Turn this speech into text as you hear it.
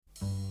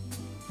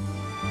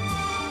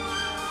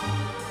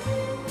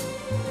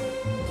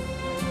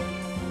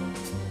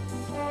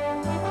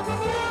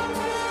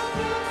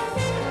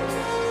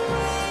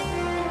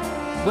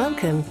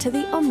Welcome to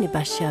the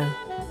Omnibus Show,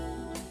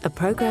 a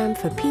program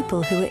for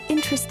people who are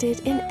interested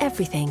in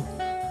everything,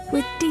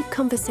 with deep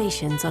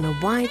conversations on a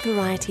wide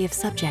variety of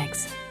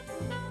subjects.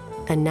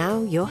 And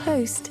now your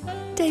host,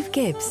 Dave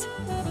Gibbs.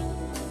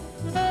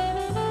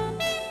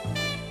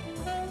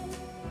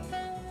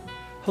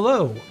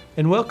 Hello,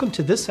 and welcome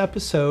to this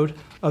episode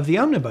of the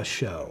Omnibus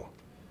Show,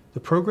 the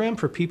program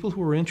for people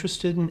who are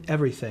interested in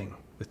everything,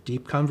 with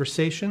deep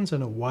conversations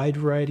on a wide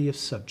variety of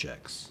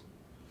subjects.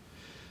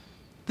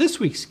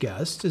 This week's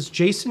guest is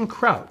Jason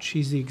Crouch.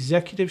 He's the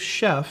executive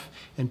chef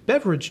and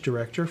beverage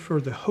director for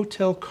the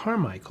Hotel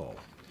Carmichael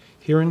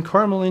here in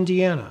Carmel,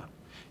 Indiana.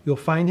 You'll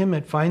find him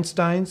at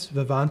Feinstein's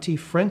Vivanti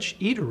French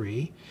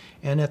Eatery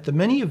and at the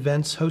many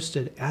events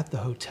hosted at the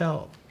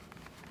hotel.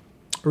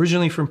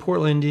 Originally from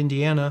Portland,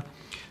 Indiana,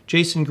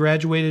 Jason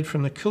graduated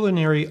from the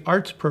Culinary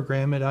Arts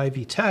program at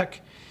Ivy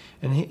Tech,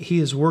 and he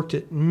has worked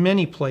at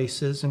many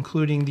places,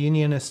 including the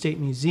Indiana State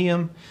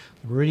Museum,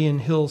 the Meridian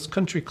Hills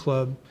Country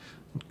Club,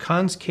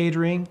 Conn's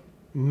Catering,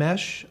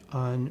 Mesh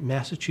on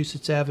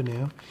Massachusetts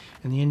Avenue,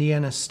 and the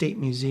Indiana State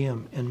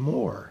Museum, and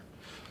more.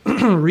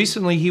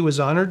 Recently, he was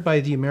honored by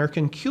the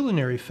American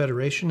Culinary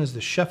Federation as the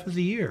Chef of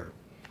the Year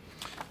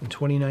in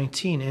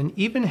 2019, and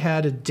even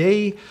had a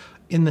day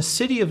in the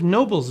city of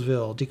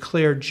Noblesville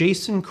declared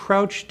Jason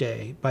Crouch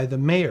Day by the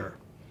mayor.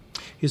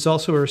 He is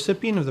also a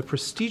recipient of the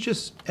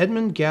prestigious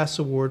Edmund Gass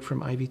Award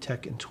from Ivy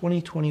Tech in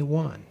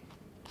 2021.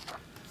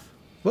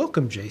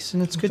 Welcome,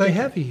 Jason. It's good to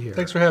have you here.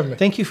 Thanks for having me.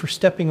 Thank you for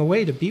stepping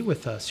away to be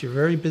with us. You're a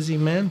very busy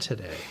man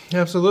today.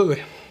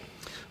 Absolutely.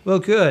 Well,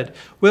 good.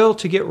 Well,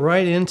 to get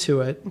right into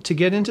it, to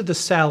get into the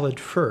salad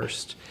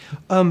first,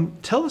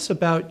 tell us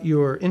about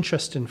your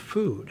interest in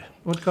food.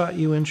 What got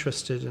you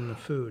interested in the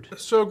food?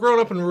 So growing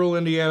up in rural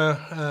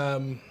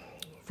Indiana,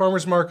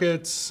 farmers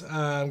markets,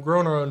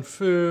 growing our own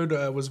food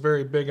was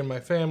very big in my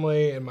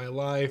family and my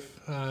life.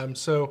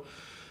 So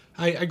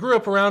I grew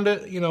up around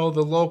it, the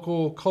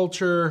local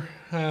culture.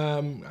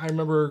 I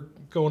remember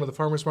going to the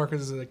farmers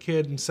markets as a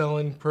kid and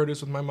selling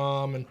produce with my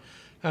mom.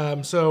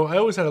 And so I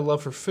always had a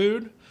love for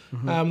food.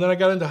 Mm-hmm. Then I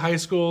got into high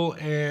school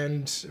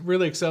and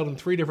really excelled in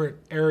 3 different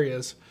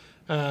areas.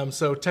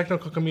 So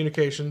technical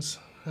communications,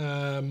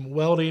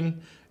 welding,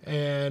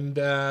 and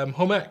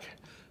home ec.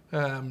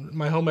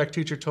 My home ec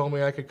teacher told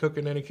me I could cook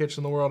in any kitchen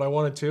in the world I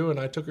wanted to, and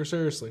I took her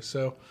seriously.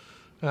 So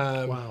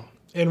Wow.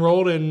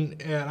 Enrolled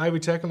at Ivy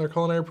Tech in their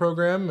culinary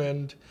program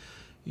and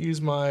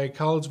used my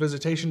college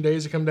visitation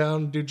days to come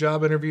down and do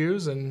job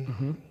interviews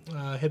and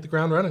hit the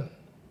ground running.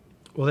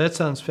 Well, that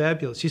sounds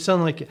fabulous. You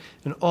sound like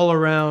an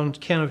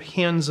all-around kind of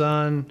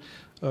hands-on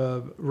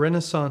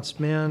Renaissance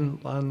man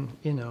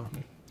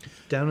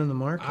down in the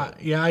market.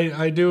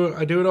 I do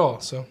it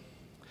all. So,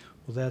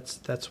 well,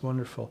 that's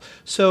wonderful.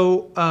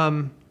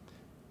 So,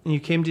 you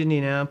came to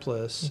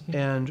Indianapolis,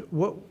 and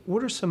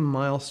what are some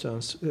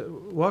milestones?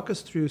 Walk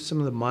us through some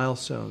of the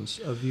milestones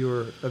of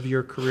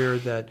your career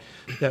that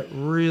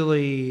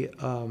really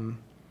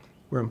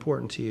were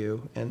important to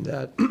you and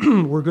that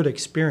were good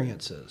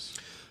experiences.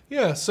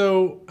 Yeah,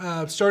 so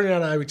starting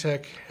out at Ivy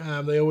Tech,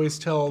 they always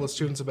tell all the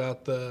students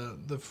about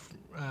the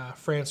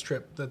France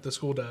trip that the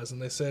school does,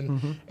 and they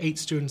send 8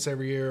 students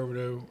every year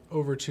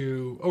over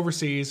to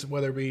overseas,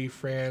 whether it be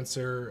France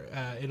or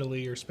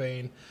Italy or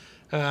Spain.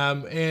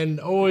 And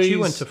always, but you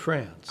went to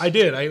France. I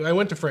did. I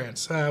went to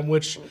France,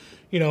 which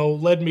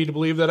led me to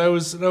believe that I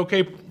was an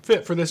okay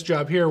fit for this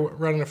job here,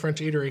 running a French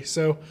eatery.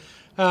 So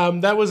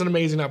that was an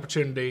amazing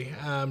opportunity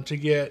to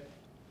get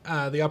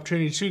the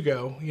opportunity to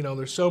go.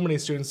 There's so many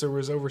students. There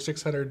was over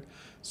 600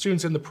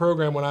 students in the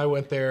program when I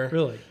went there.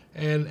 Really?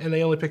 And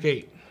they only pick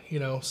 8.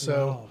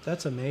 So wow,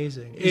 that's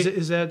amazing.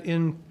 Is that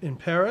in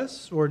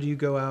Paris, or do you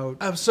go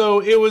out?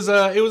 So it was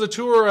a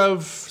tour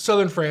of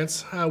southern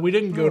France. We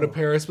didn't go to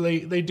Paris,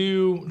 but they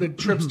do the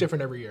trip's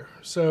different every year.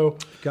 So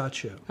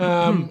Gotcha.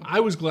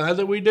 I was glad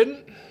that we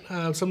didn't.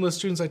 Some of the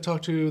students I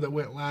talked to that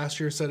went last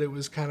year said it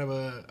was kind of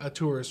a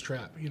tourist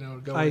trap.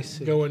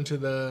 Going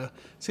to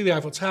see the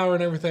Eiffel Tower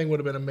and everything would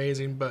have been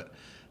amazing, but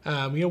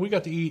we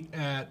got to eat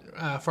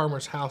at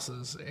farmers'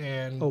 houses,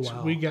 and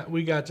we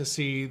got to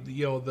see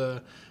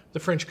the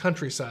French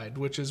countryside,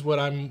 which is what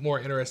I'm more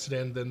interested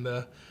in than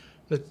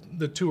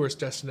the tourist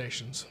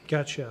destinations.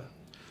 Gotcha.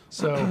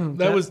 So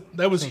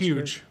that was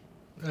huge.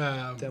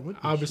 That would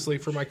be obviously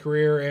huge for my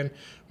career and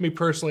me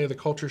personally, the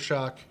culture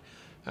shock.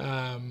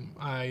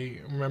 I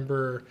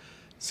remember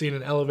seeing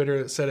an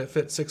elevator that said it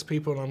fit 6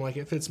 people, and I'm like,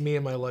 it fits me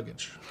and my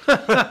luggage.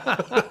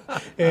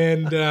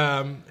 And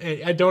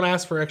I don't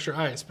ask for extra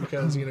ice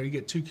because you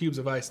get 2 cubes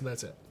of ice and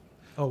that's it.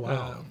 Oh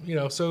wow!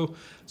 So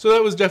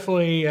that was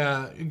definitely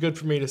good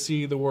for me to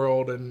see the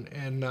world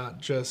and not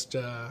just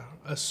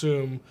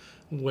assume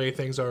the way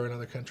things are in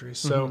other countries.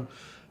 So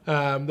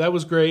that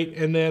was great.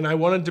 And then I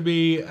wanted to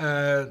be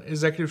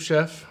executive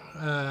chef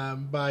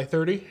by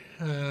 30,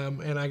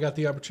 and I got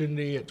the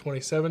opportunity at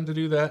 27 to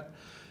do that.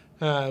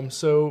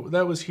 So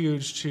that was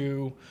huge.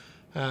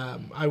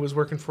 I was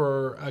working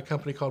for a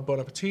company called Bon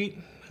Appetit,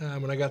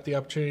 and I got the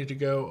opportunity to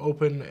go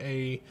open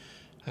a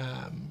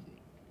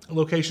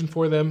location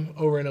for them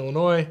over in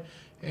Illinois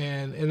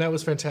and that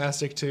was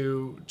fantastic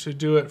to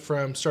do it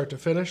from start to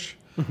finish.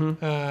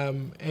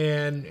 And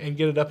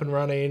get it up and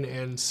running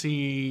and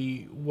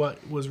see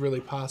what was really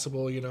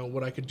possible,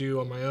 what I could do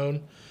on my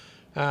own.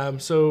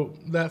 So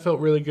that felt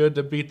really good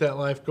to beat that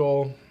life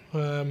goal.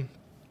 And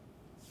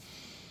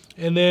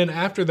then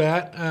after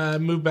that, I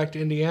moved back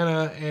to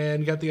Indiana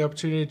and got the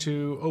opportunity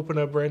to open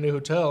a brand new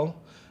hotel,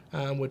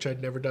 which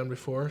I'd never done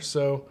before.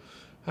 So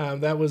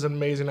that was an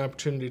amazing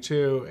opportunity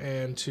too,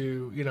 and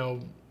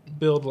to,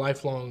 build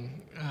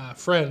lifelong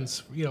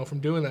friends, from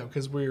doing that,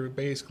 because we were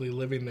basically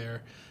living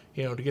there,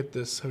 to get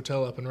this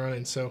hotel up and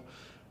running. So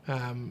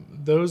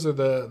those are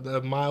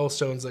the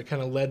milestones that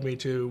kind of led me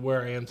to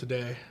where I am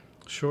today.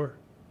 Sure.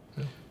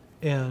 Yeah.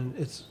 And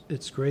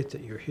it's great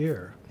that you're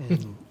here.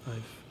 And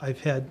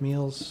I've had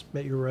meals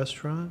at your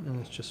restaurant, and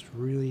it's just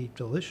really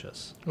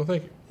delicious. Well,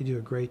 thank you. You do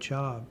a great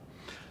job.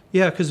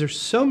 Yeah, because there's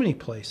so many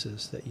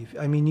places that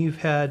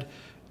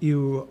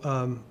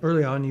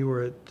early on you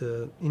were at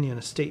the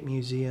Indiana State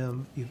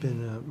Museum. You've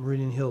been at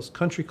Meridian Hills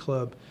Country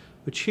Club,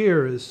 which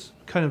here is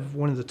kind of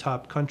one of the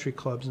top country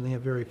clubs, and they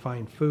have very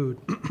fine food.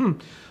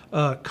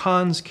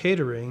 Kahn's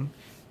Catering,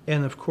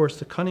 and of course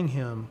the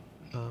Cunningham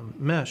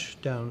Mesh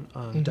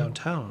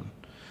downtown,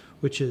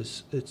 which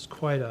it's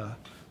quite a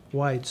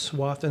wide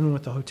swath. And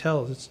with the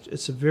hotels,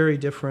 it's a very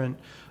different.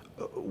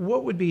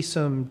 What would be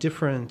some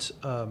different?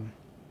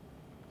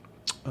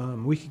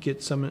 We could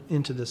get some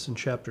into this in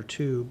Chapter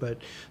 2, but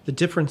the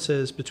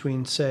differences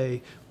between,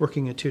 say,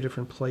 working at two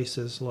different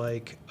places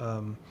like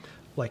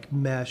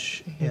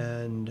Mesh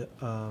and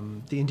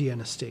the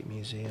Indiana State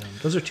Museum.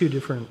 Those are two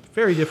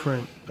very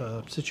different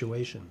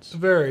situations.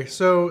 Very.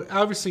 So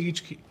obviously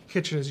each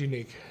kitchen is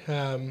unique,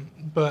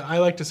 but I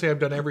like to say I've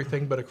done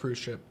everything but a cruise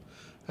ship.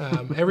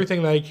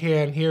 Everything that I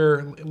can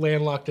here,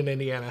 landlocked in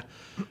Indiana.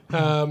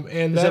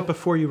 And is that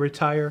before you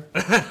retire?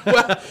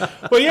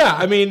 well, yeah.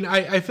 I mean,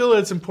 I feel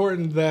it's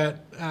important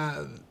that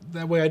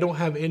that way I don't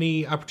have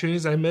any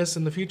opportunities I miss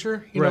in the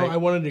future. Right. I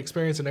wanted to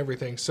experience in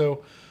everything.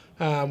 So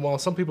while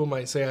some people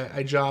might say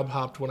I job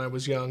hopped when I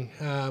was young,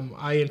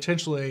 I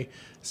intentionally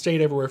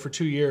stayed everywhere for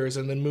 2 years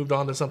and then moved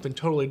on to something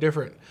totally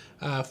different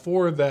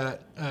for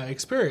that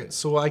experience.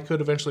 So I could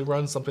eventually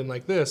run something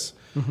like this.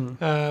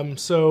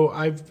 So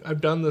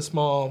I've done the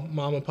small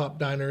mom and pop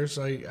diners.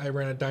 I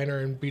ran a diner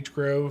in Beech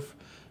Grove,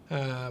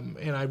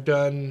 and I've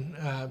done.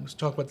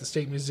 Talk about the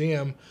State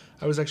Museum.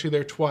 I was actually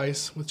there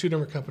twice with two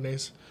different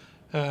companies,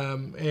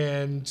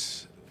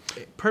 and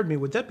pardon me,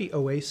 would that be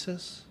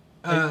Oasis?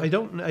 I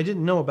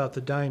didn't know about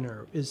the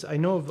diner. I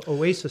know of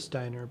Oasis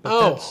Diner,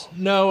 but that's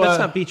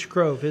not Beech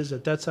Grove, is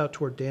it? That's out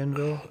toward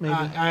Danville, maybe.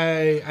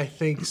 I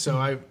think so.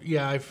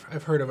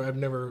 I've heard of it. I've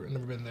never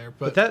been there,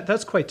 but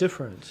that's quite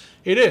different.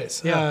 It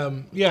is.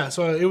 Yeah.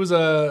 So it was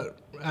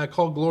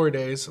called Glory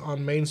Days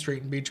on Main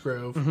Street in Beech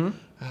Grove.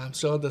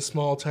 Still had the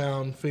small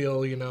town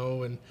feel,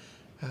 and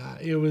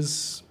it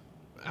was.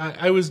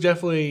 I was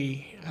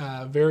definitely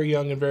very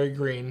young and very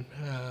green,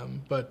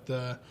 but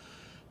the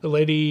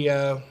lady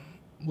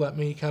let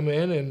me come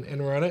in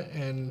and run it,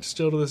 and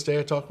still to this day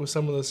I talk with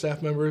some of the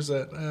staff members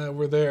that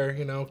were there,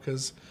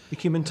 because you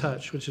keep in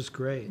touch, which is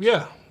great.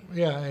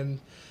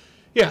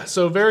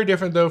 So very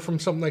different though from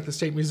something like the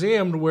State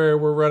Museum, where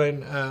we're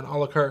running an a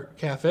la carte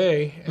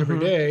cafe every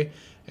day,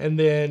 and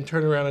then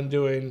turning around and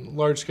doing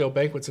large scale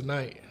banquets at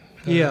night.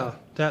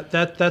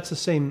 That's the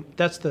same.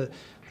 That's the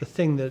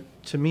thing that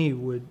to me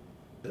would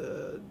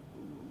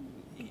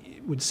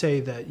say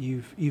that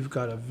you've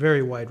got a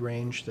very wide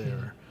range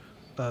there.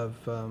 Of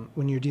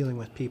when you're dealing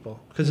with people,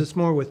 because it's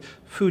more with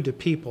food to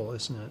people,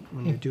 isn't it,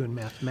 when you're doing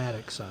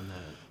mathematics on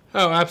that?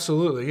 Oh,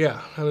 absolutely, yeah.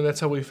 I mean, that's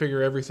how we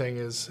figure everything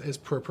is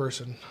per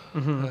person.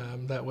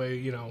 That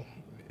way,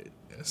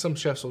 some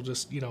chefs will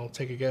just,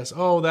 take a guess.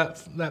 Oh,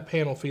 that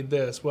pan will feed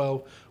this.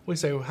 Well, we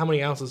say, how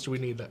many ounces do we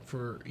need that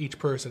for each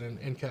person,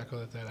 and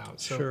calculate that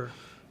out. So, sure.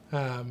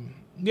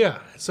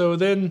 So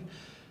then,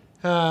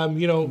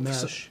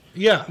 Mesh.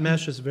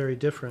 Mesh is very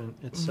different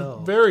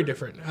itself. Very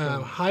different.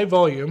 High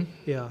volume.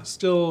 Yeah.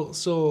 Still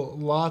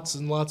lots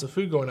and lots of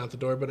food going out the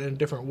door, but in a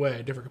different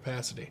way, different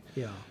capacity.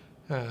 Yeah.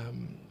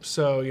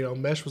 So,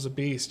 Mesh was a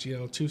beast,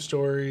 2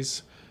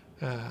 stories,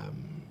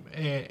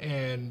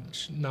 and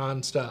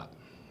nonstop.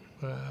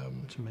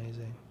 It's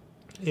amazing.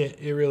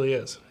 It really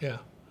is. Yeah.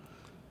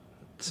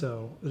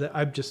 So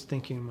I'm just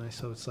thinking to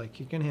myself, it's like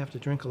you're going to have to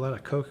drink a lot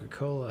of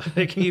Coca-Cola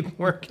to keep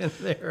working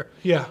there.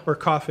 Yeah. Or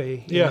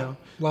coffee. You know?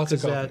 Lots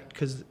of coffee.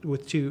 Because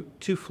with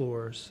two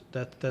floors,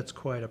 that's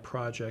quite a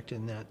project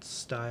in that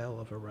style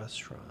of a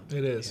restaurant.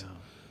 It is.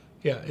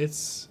 Yeah,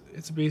 it's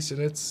a beast,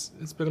 and it's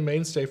been a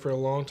mainstay for a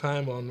long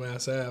time on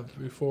Mass Ave.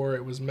 Before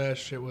it was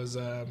Mesh, it was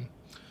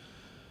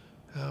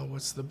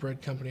what's the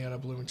bread company out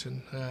of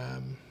Bloomington?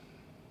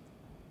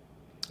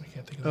 I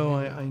can't think of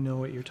the name. I know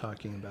what you're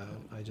talking about.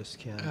 I just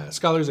can't.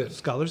 Scholars Inn.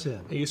 Scholars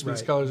Inn. It used to be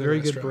Scholars Inn. Very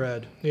restaurant. good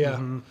bread.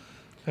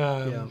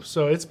 Yeah.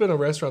 So it's been a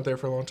restaurant there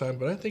for a long time,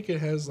 but I think it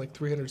has like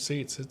 300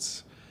 seats.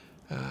 It's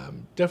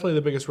definitely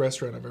the biggest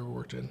restaurant I've ever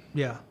worked in.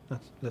 Yeah,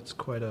 that's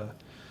quite a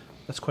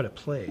That's quite a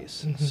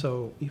place. Mm-hmm.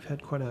 So you've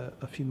had quite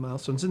a few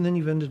milestones, and then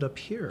you've ended up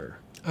here.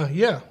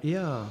 Yeah.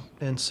 Yeah,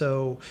 and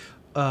so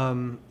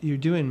you're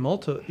doing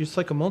it's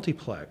like a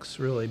multiplex,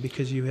 really,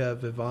 because you have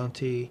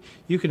Vivanti.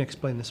 You can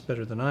explain this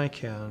better than I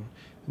can.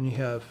 And you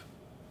have,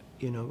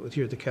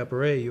 here at the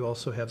Cabaret, you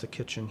also have the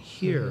kitchen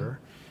here,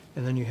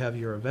 and then you have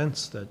your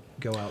events that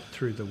go out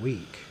through the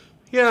week.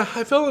 Yeah,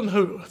 I fell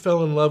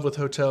in love with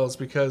hotels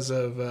because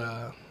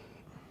of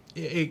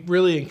it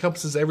really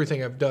encompasses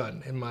everything I've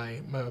done in my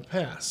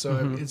past.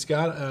 So it's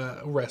got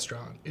a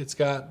restaurant, it's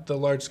got the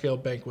large scale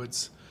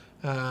banquets,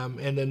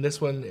 and then this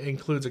one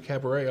includes a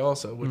cabaret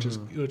also, which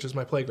is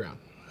my playground.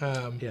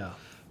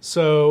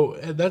 So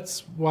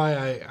that's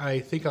why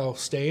I think I'll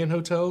stay in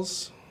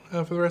hotels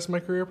for the rest of my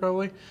career,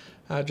 probably,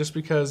 just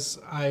because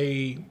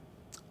I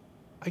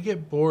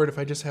get bored if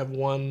I just have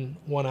one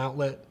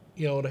outlet,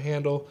 to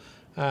handle.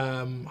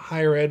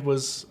 Higher ed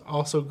was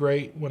also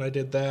great when I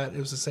did that. It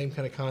was the same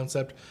kind of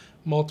concept,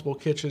 multiple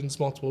kitchens,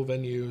 multiple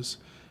venues.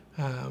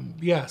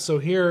 So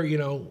here,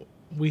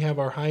 we have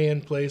our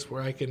high-end place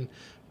where I can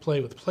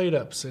play with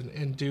plate-ups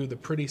and do the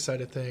pretty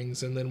side of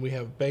things. And then we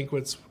have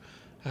banquets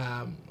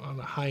on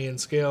a high-end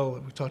scale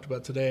that we talked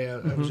about today. I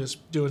was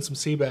just doing some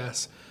sea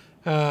bass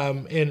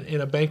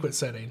in a banquet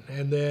setting.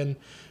 And then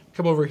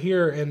come over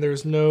here, and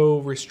there's no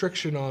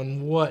restriction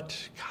on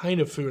what kind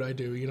of food I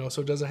do,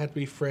 so it doesn't have to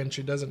be French,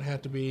 it doesn't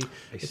have to be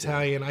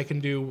Italian. I can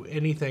do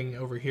anything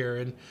over here,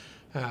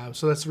 and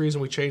so that's the reason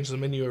we change the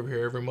menu over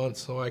here every month,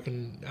 so I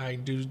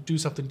do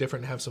something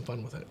different and have some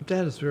fun with it.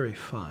 That is very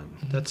fun.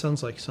 That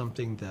sounds like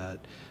something that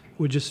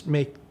would just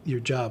make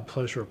your job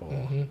pleasurable.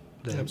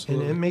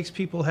 Absolutely. And it makes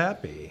people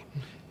happy,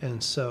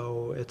 and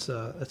so it's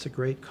a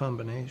great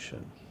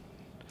combination.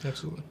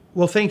 Absolutely.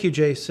 Well, thank you,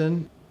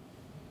 Jason.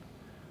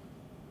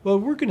 Well,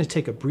 we're going to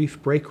take a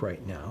brief break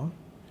right now,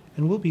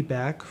 and we'll be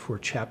back for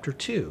Chapter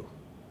 2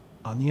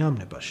 on the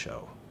Omnibus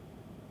Show.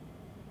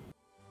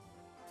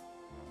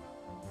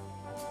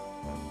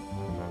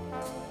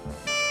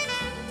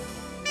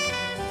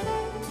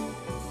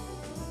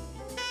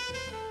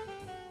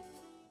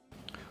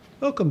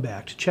 Welcome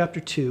back to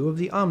Chapter 2 of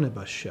the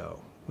Omnibus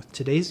Show with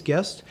today's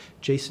guest,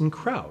 Jason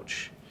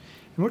Crouch.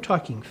 And we're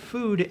talking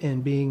food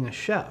and being a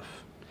chef.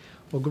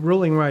 Well,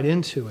 rolling right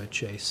into it,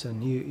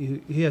 Jason,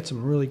 you had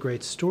some really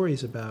great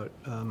stories about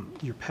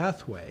your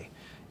pathway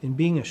in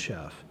being a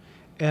chef.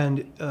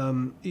 And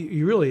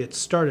it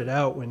started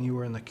out when you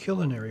were in the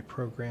culinary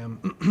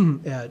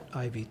program at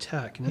Ivy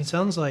Tech. And it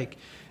sounds like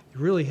you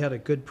really had a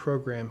good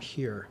program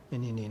here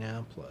in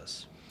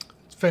Indianapolis.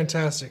 It's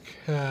fantastic.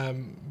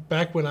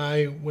 Back when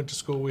I went to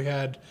school, we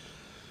had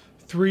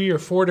 3 or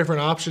 4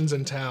 different options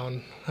in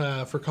town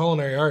for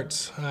culinary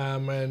arts,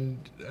 and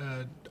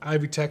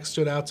Ivy Tech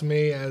stood out to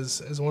me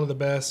as one of the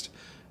best,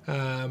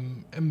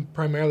 and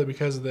primarily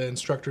because of the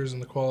instructors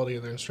and the quality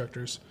of their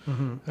instructors.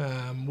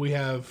 We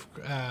have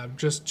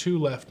just 2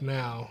 left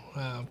now,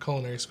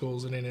 culinary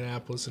schools in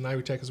Indianapolis, and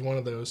Ivy Tech is one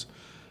of those.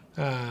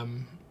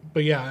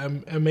 But yeah,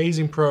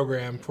 amazing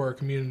program for a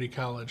community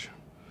college.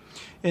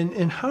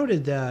 And how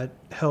did that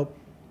help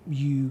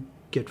you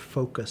get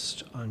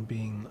focused on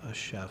being a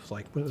chef?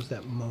 Like, what was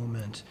that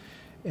moment?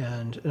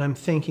 And I'm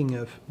thinking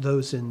of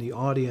those in the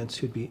audience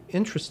who'd be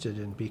interested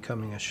in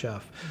becoming a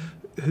chef,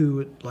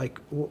 who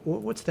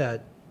what's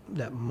that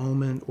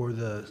moment or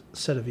the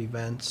set of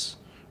events?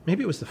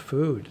 Maybe it was the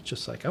food.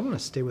 Just like, I want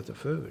to stay with the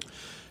food.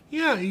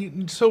 Yeah.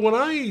 So when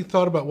I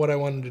thought about what I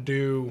wanted to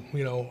do,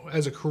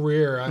 as a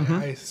career,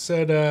 I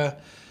said,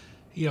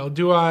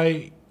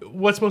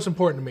 what's most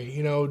important to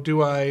me?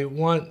 Do I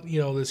want,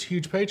 this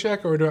huge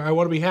paycheck, or do I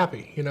want to be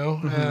happy,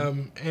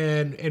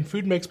 and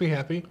food makes me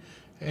happy,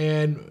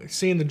 and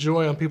seeing the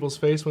joy on people's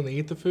face when they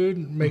eat the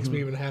food makes me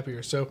even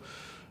happier. So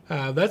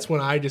that's when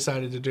I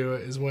decided to do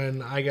it, is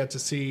when I got to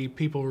see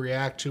people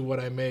react to what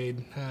I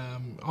made,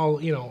 all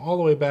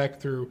the way back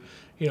through,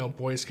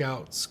 Boy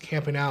Scouts,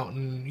 camping out,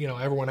 and,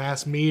 everyone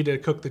asked me to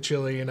cook the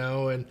chili,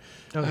 and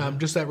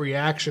just that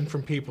reaction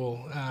from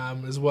people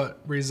is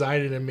what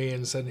resided in me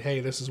and said, hey,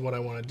 this is what I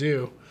want to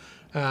do.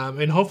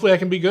 And hopefully I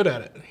can be good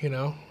at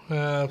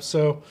it,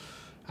 So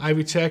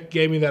Ivy Tech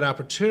gave me that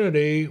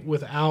opportunity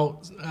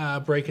without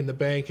breaking the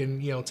bank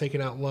and,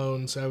 taking out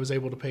loans. I was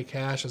able to pay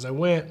cash as I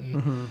went,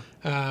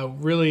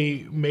 and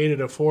really made it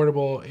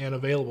affordable and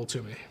available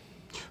to me.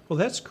 Well,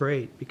 that's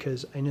great,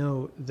 because I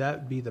know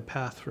that'd be the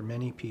path for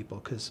many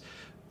people, because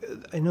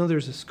I know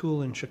there's a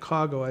school in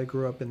Chicago. I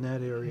grew up in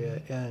that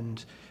area,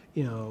 and,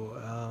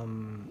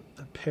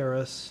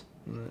 Paris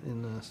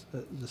in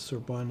the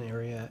Sorbonne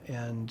area,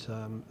 and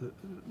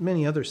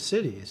many other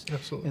cities.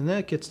 Absolutely. And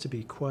that gets to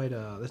be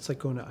that's like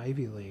going to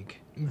Ivy League.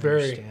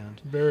 Very,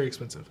 very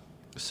expensive.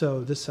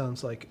 So this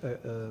sounds like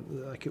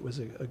it was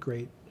a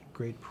great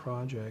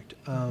project.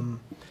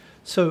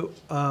 So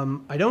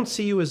I don't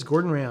see you as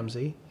Gordon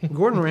Ramsay.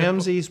 Gordon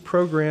Ramsay's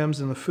programs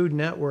and the Food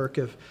Network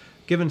have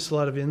given us a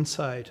lot of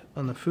insight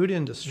on the food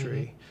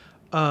industry.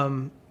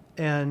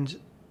 And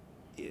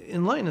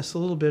enlighten us a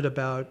little bit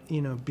about,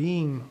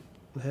 being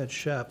the head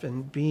chef,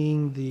 and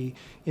being the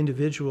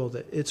individual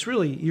that it's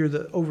really, you're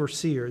the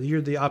overseer,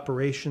 you're the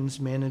operations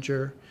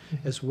manager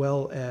as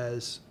well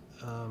as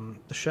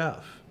the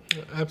chef.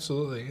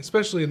 Absolutely,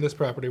 especially in this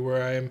property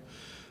where I am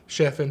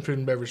chef and food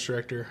and beverage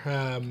director.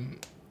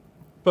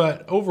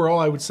 But overall,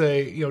 I would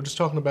say, just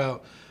talking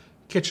about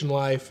kitchen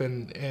life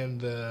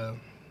and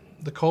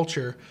the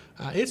culture,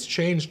 it's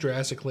changed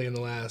drastically in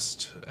the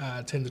last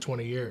 10 to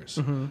 20 years.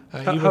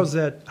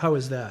 How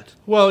is that?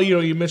 Well,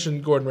 you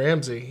mentioned Gordon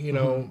Ramsay.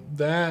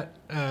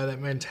 That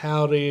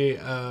mentality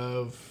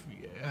of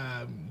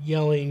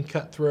yelling,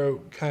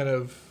 cutthroat kind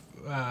of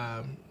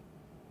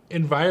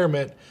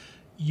environment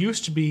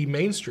used to be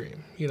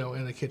mainstream,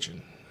 in the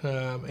kitchen.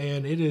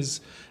 And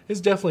it's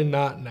definitely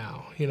not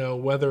now,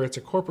 whether it's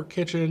a corporate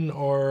kitchen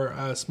or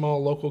a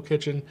small local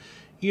kitchen.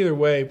 Either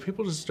way,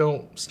 people just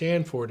don't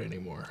stand for it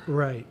anymore.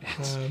 Right.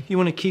 You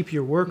want to keep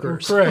your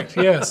workers. Correct,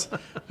 yes.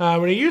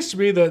 And it used to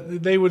be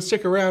that they would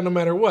stick around no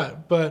matter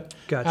what. But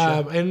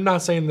gotcha. And I'm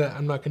not saying that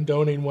I'm not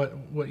condoning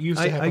what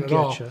used to happen at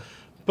all. Getcha.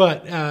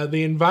 But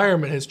the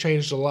environment has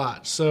changed a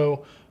lot.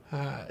 So,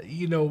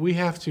 we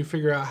have to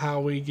figure out how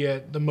we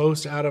get the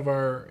most out of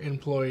our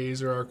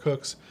employees or our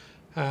cooks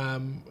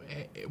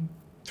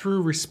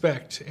through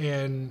respect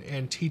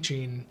and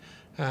teaching,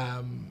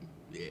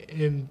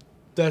 and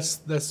that's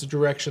the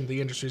direction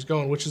the industry is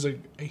going, which is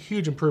a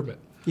huge improvement.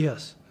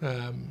 Yes,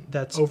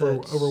 that's over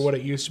what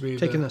it used to be.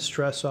 Taking the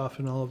stress off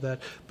and all of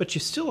that, but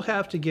you still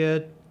have to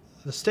get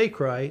the steak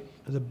right,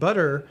 the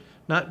butter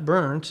not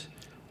burnt,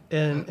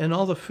 and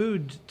all the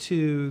food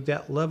to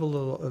that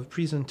level of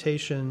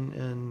presentation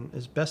and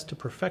as best to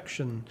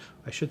perfection,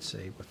 I should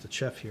say, with the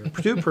chef here,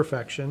 to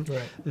perfection,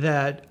 right.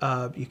 That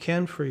you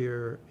can for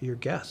your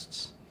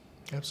guests.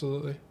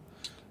 Absolutely.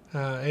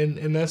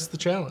 And that's the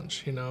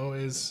challenge,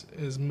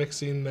 is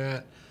mixing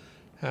that,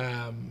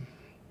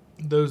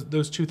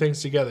 those two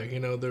things together,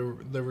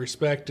 the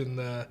respect and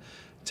the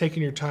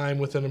taking your time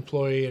with an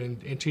employee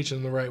and teaching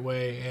them the right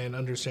way and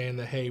understanding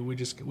that, hey, we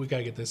got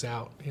to get this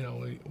out,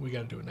 we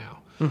got to do it now.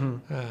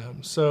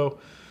 So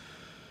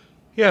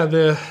yeah,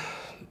 the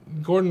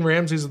Gordon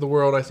Ramsays of the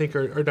world, I think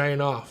are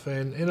dying off,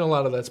 and a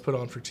lot of that's put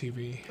on for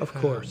TV. Of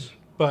course.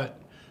 But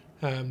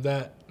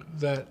that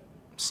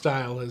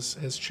style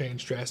has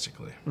changed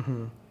drastically.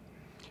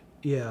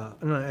 Yeah,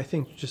 and I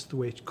think just the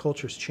way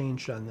culture's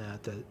changed on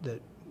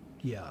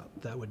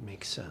that would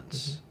make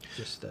sense.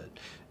 Just that,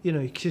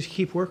 you just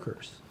keep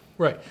workers.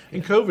 Right.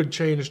 And COVID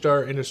changed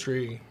our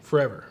industry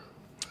forever.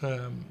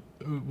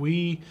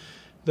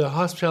 The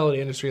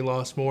hospitality industry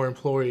lost more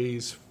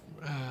employees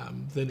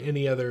than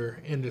any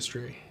other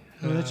industry.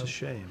 That's a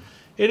shame.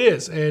 It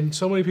is. And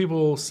so many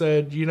people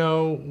said,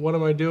 what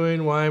am I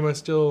doing? Why am I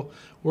still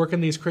working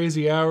these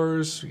crazy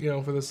hours,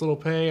 for this little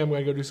pay? I'm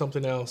going to go do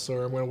something else,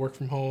 or I'm going to work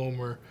from home.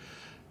 Or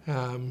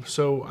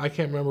so I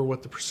can't remember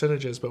what the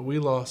percentage is, but we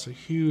lost a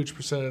huge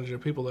percentage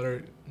of people that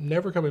are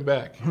never coming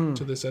back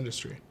to this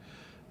industry.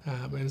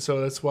 And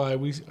so that's why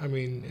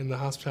in the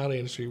hospitality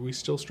industry, we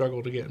still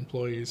struggle to get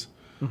employees.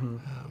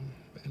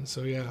 And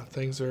so, yeah,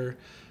 things are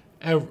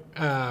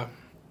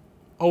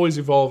always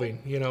evolving,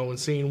 and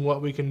seeing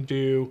what we can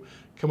do,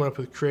 coming up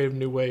with creative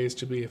new ways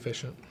to be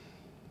efficient.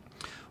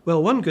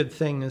 Well, one good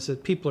thing is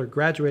that people are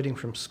graduating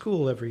from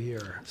school every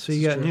year. So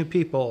you got new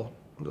people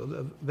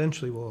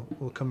eventually will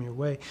come your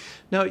way.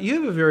 Now, you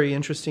have a very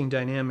interesting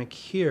dynamic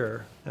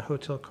here at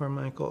Hotel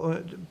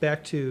Carmichael.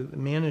 Back to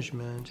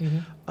management.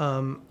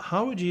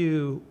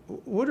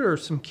 What are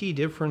some key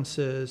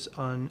differences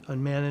on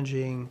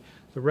managing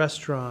the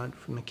restaurant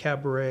from the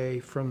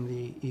cabaret, from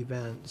the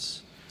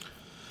events?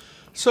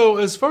 So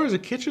as far as the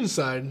kitchen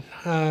side,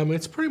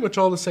 it's pretty much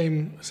all the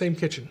same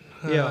kitchen.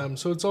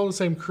 So it's all the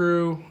same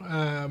crew.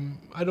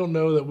 I don't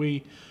know that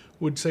we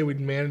would say we'd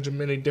manage them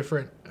any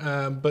different,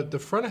 but the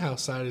front of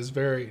house side is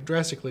very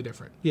drastically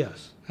different.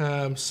 Yes.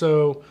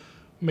 So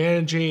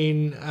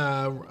managing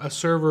a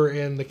server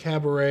in the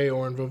cabaret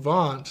or in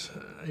Vivant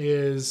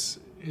is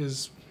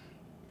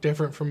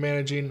different from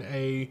managing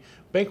a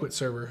banquet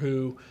server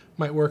who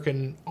might work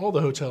in all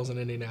the hotels in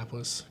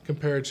Indianapolis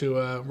compared to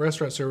a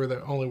restaurant server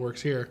that only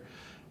works here.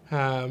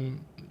 Can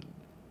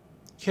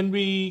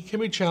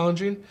be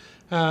challenging.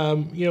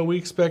 We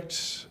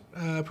expect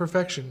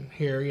perfection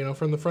here,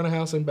 from the front of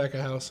house and back of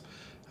house.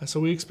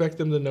 So we expect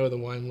them to know the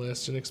wine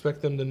list and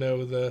expect them to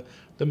know the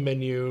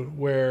menu,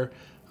 where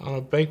on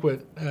a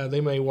banquet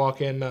they may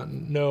walk in not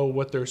know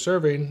what they're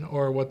serving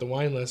or what the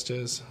wine list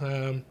is.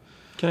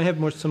 Can I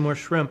have some more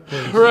shrimp,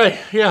 please? Right,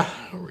 yeah.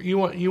 You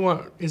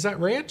want, is that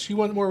ranch? You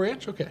want more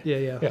ranch? Okay.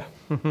 Yeah.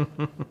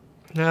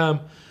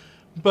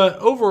 But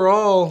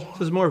overall, so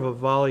there's more of a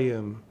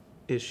volume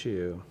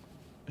issue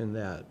in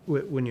that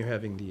when you're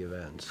having the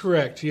events.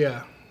 Correct,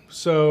 yeah.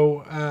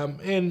 So,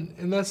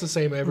 and that's the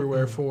same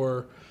everywhere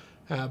for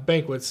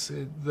banquets.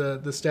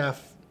 The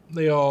staff,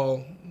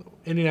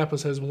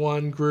 Indianapolis has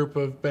one group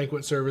of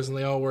banquet servers, and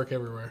they all work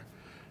everywhere.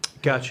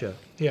 Gotcha.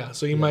 Yeah,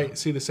 so you might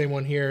see the same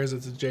one here as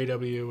it's a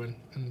JW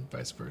and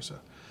vice versa.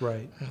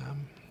 Right.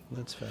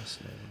 That's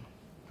fascinating.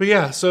 But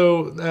yeah,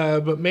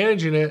 so but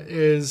managing it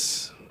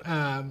is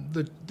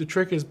the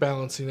trick is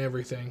balancing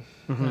everything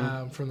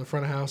from the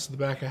front of house to the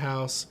back of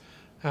house,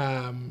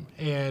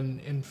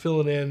 and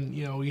filling in.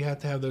 You have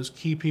to have those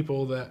key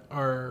people that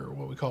are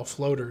what we call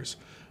floaters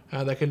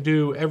that can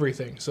do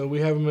everything. So we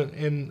have them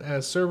in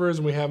as servers,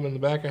 and we have them in the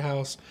back of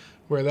house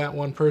where that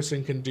one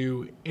person can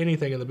do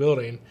anything in the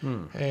building,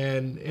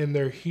 and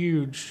they're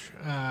huge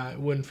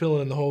when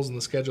filling in the holes in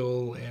the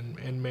schedule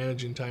and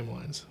managing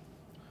timelines.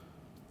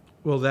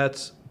 Well,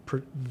 that's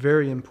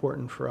very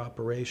important for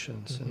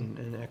operations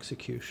and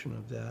execution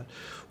of that.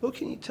 Well,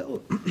 can you tell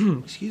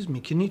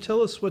can you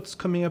tell us what's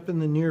coming up in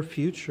the near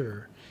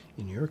future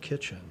in your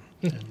kitchen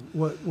and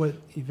what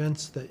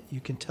events that you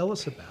can tell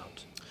us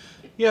about?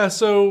 Yeah,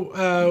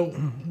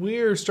 so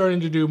we're starting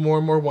to do more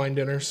and more wine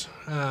dinners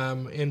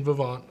in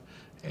Vivant,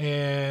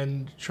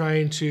 and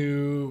trying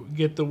to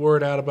get the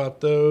word out about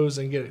those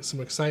and get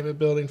some excitement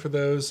building for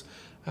those.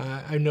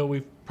 I know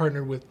we've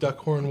partnered with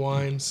Duckhorn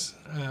Wines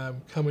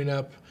coming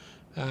up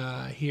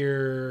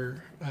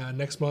here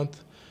next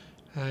month,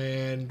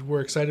 and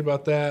we're excited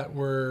about that.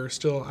 We're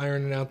still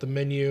ironing out the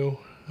menu,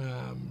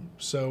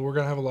 so we're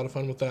going to have a lot of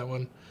fun with that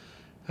one.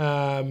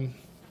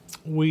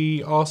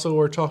 We also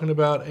are talking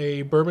about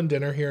a bourbon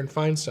dinner here in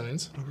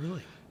Feinstein's. Oh,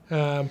 really?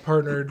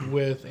 Partnered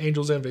with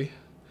Angel's Envy.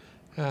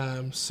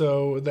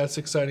 So that's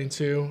exciting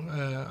too.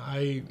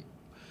 I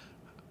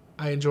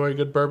enjoy a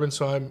good bourbon,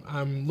 so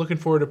I'm looking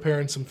forward to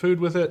pairing some food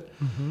with it.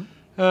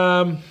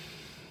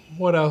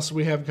 What else do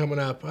we have coming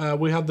up?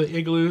 We have the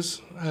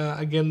igloos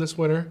again this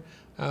winter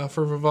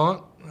for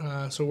Vivant,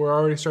 so we're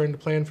already starting to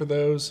plan for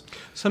those.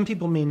 Some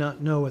people may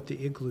not know what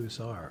the igloos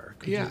are.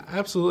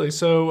 Absolutely.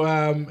 So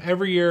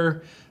every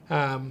year,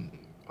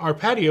 our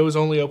patio is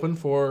only open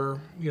for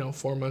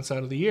 4 months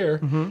out of the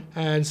year,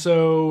 and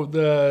so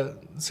the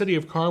city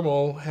of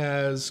Carmel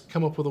has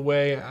come up with a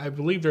way, I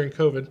believe during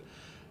COVID,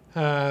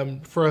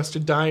 for us to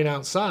dine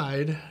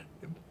outside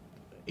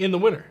in the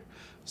winter.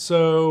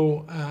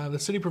 So the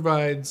city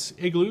provides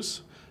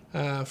igloos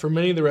for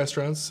many of the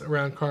restaurants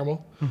around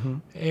Carmel,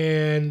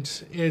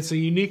 and it's a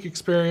unique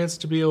experience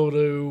to be able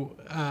to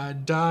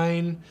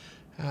dine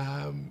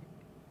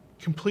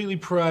completely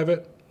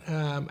private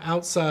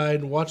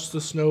outside, watch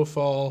the snow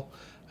fall.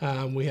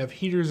 We have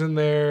heaters in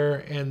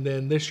there, and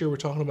then this year we're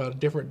talking about a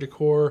different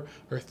decor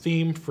or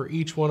theme for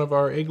each one of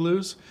our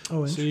igloos.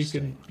 Oh, So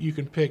interesting. you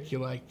can pick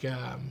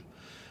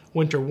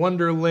Winter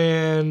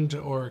Wonderland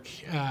or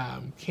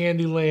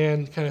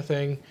Candyland kind of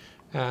thing.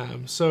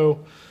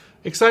 So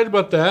excited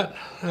about that.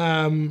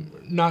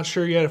 Not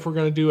sure yet if we're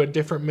going to do a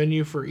different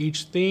menu for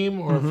each theme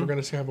or if we're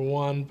going to have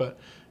one, but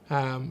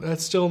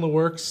that's still in the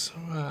works,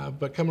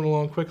 but coming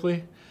along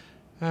quickly.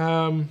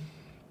 And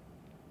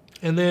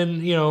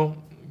then,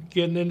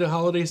 getting into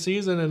holiday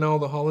season and all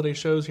the holiday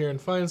shows here in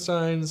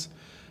Feinstein's.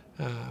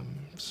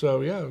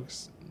 So, yeah,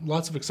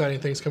 lots of exciting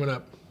things coming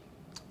up.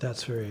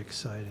 That's very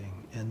exciting.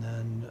 And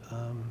then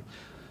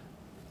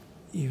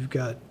you've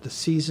got the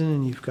season,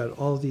 and you've got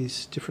all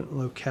these different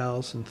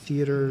locales and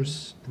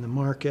theaters and the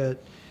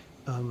market,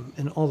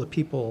 and all the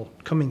people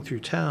coming through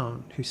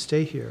town who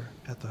stay here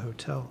at the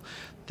hotel.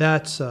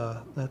 That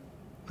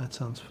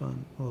sounds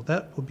fun. Well,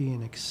 that will be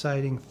an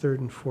exciting third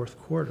and fourth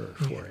quarter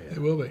for you. It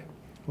will be.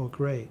 Well,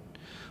 great.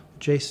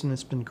 Jason,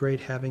 it's been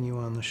great having you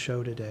on the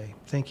show today.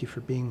 Thank you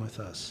for being with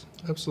us.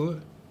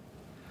 Absolutely.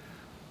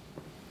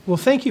 Well,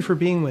 thank you for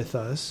being with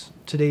us.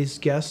 Today's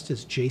guest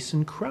is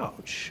Jason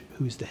Crouch,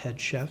 who's the head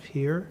chef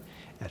here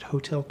at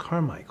Hotel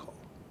Carmichael.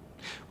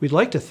 We'd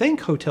like to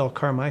thank Hotel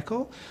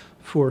Carmichael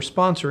for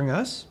sponsoring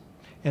us,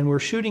 and we're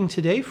shooting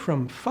today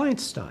from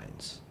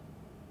Feinstein's.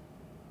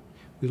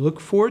 We look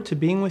forward to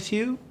being with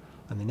you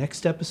on the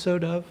next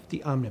episode of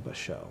The Omnibus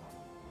Show.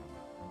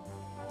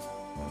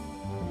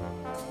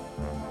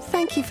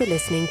 Thank you for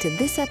listening to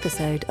this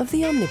episode of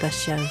The Omnibus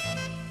Show.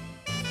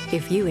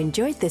 If you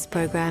enjoyed this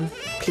program,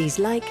 please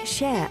like,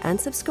 share, and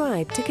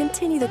subscribe to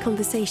continue the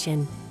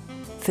conversation.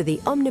 For the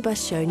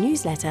Omnibus Show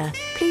newsletter,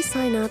 please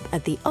sign up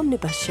at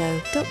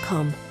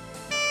theomnibusshow.com.